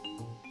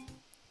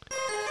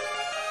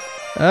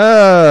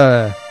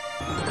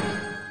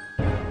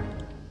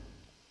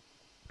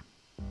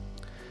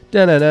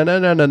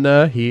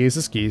 Da-na-na-na-na-na. He's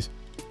the skis.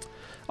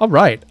 All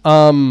right.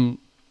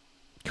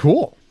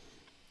 Cool.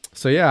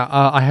 So yeah,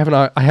 I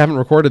haven't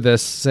recorded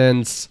this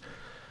since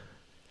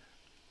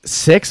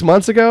 6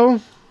 months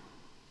ago.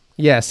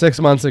 Yeah, 6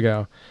 months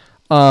ago.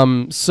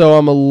 So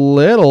I'm a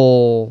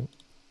little,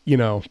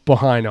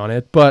 behind on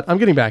it, but I'm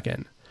getting back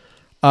in.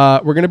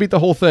 We're gonna beat the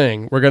whole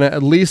thing. We're gonna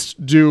at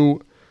least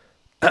do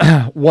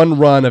one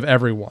run of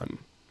every one.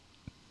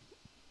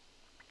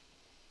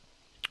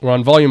 We're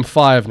on volume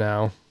 5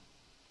 now.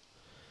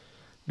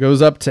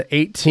 Goes up to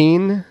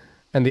 18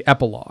 and the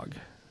epilogue.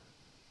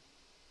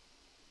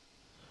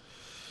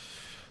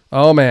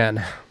 Oh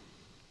man,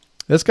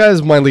 this guy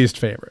is my least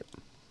favorite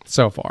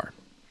so far.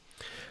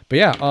 But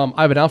yeah,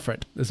 I've been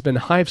Alfred. This has been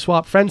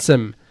Hiveswap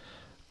Friendsim.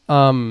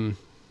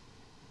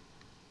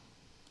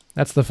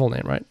 That's the full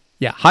name, right?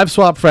 Yeah,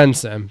 Hiveswap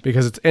Friendsim,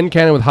 because it's in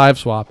canon with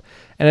Hiveswap,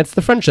 and it's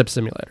the friendship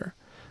simulator.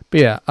 But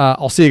yeah,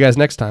 I'll see you guys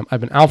next time.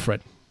 I've been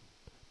Alfred.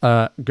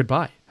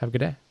 Goodbye. Have a good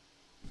day.